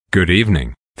Good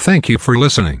evening. Thank you for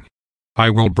listening. I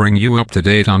will bring you up to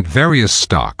date on various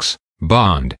stocks,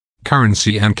 bond,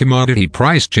 currency and commodity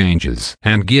price changes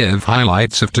and give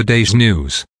highlights of today's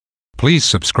news. Please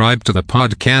subscribe to the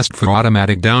podcast for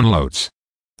automatic downloads.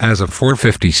 As of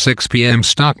 4:56 p.m.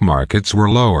 stock markets were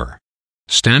lower.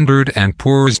 Standard &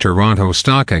 Poor's Toronto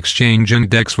Stock Exchange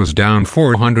Index was down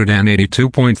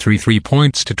 482.33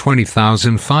 points to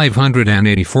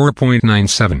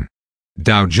 20,584.97.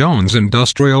 Dow Jones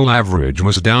Industrial Average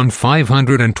was down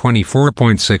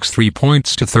 524.63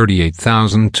 points to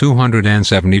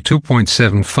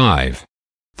 38,272.75.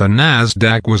 The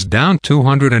Nasdaq was down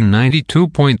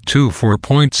 292.24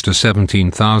 points to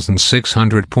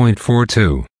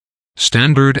 17,600.42.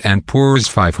 Standard & Poor's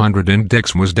 500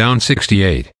 Index was down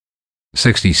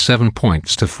 68.67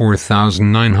 points to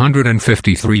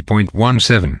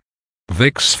 4,953.17.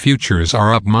 VIX futures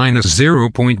are up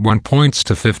 -0.1 points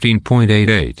to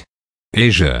 15.88.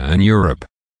 Asia and Europe.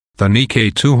 The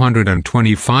Nikkei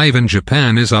 225 in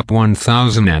Japan is up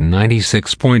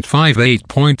 1,096.58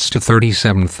 points to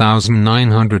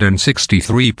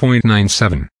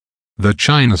 37,963.97. The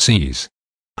China CSI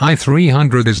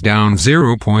 300 is down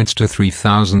 0 points to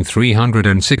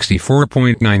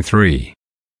 3,364.93.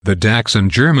 The DAX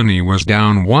in Germany was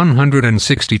down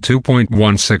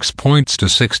 162.16 points to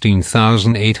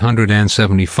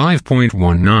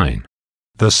 16,875.19.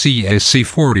 The CAC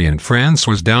 40 in France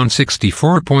was down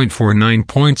 64.49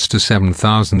 points to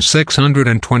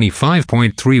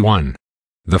 7,625.31.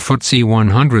 The FTSE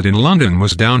 100 in London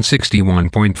was down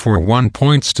 61.41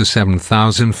 points to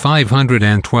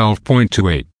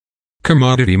 7,512.28.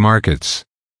 Commodity markets.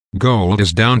 Gold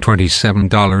is down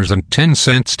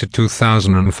 $27.10 to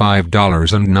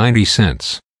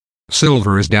 $2,005.90.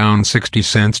 Silver is down 60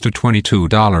 cents to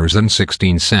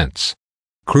 $22.16.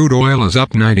 Crude oil is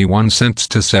up 91 cents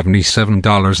to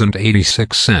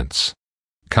 $77.86.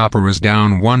 Copper is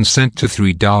down 1 cent to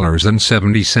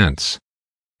 $3.70.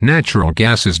 Natural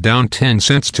gas is down 10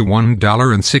 cents to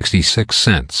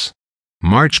 $1.66.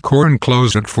 March corn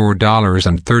closed at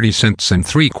 $4.30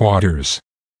 3/4.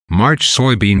 March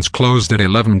soybeans closed at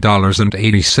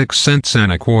 $11.86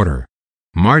 1/4.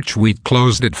 March wheat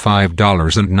closed at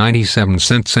 $5.97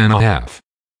 1/2.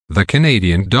 The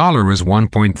Canadian dollar is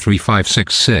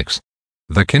 1.3566.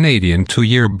 The Canadian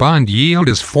 2-year bond yield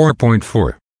is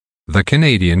 4.4. The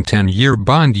Canadian 10-year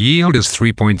bond yield is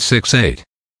 3.68.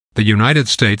 The United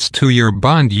States 2-year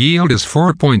bond yield is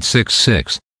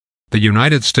 4.66. The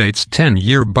United States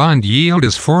 10-year bond yield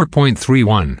is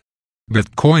 4.31.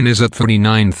 Bitcoin is at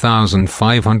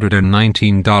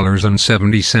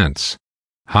 $39,519.70.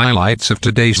 Highlights of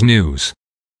today's news.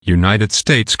 United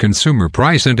States Consumer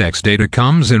Price Index data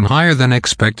comes in higher than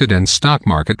expected and stock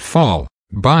market fall,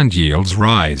 bond yields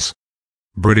rise.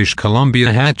 British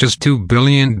Columbia hatches $2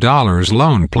 billion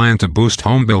loan plan to boost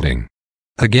home building.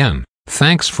 Again,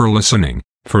 thanks for listening.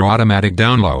 For automatic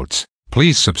downloads,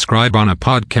 please subscribe on a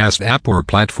podcast app or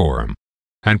platform.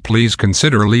 And please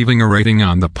consider leaving a rating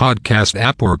on the podcast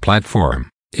app or platform.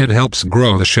 It helps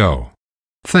grow the show.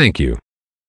 Thank you.